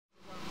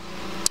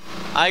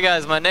Hi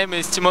guys, my name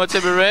is Timothe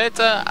Buret.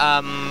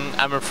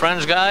 I'm a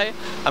French guy.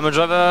 I'm a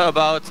driver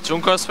about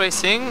Juncos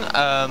racing.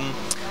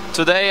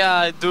 Today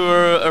I do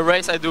a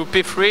race, I do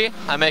P3.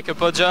 I make a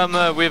podium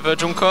with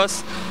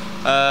Juncos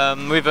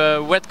with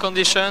a wet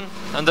condition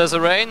under the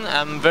rain.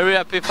 I'm very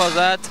happy for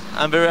that.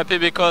 I'm very happy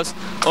because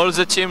all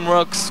the team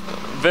works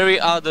very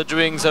hard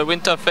during the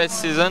winter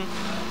fest season.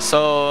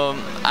 So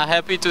I'm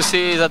happy to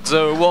see that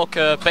the work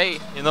pay,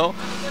 you know.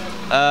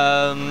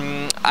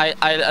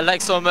 I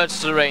like so much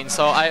the rain,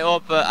 so I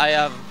hope I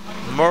have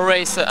more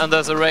race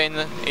under the rain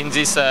in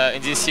these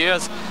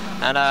years,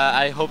 and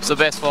I hope the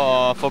best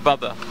for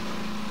Barber.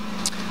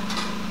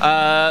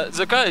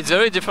 The car is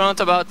very different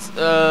about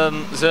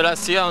the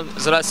last year.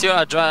 The last year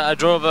I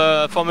drove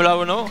Formula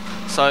 1,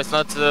 so it's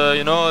not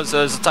you know,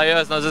 the tire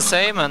is not the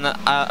same, and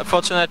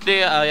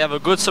fortunately I have a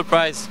good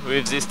surprise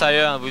with this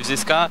tire and with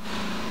this car,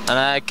 and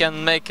I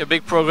can make a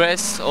big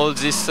progress all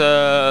this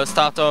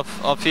start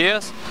of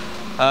years.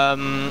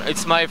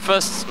 It's my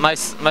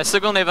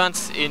second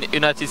event in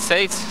United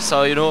States,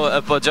 so you know,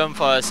 a podium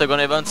for a second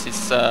event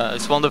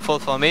is wonderful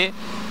for me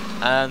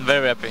and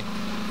very happy.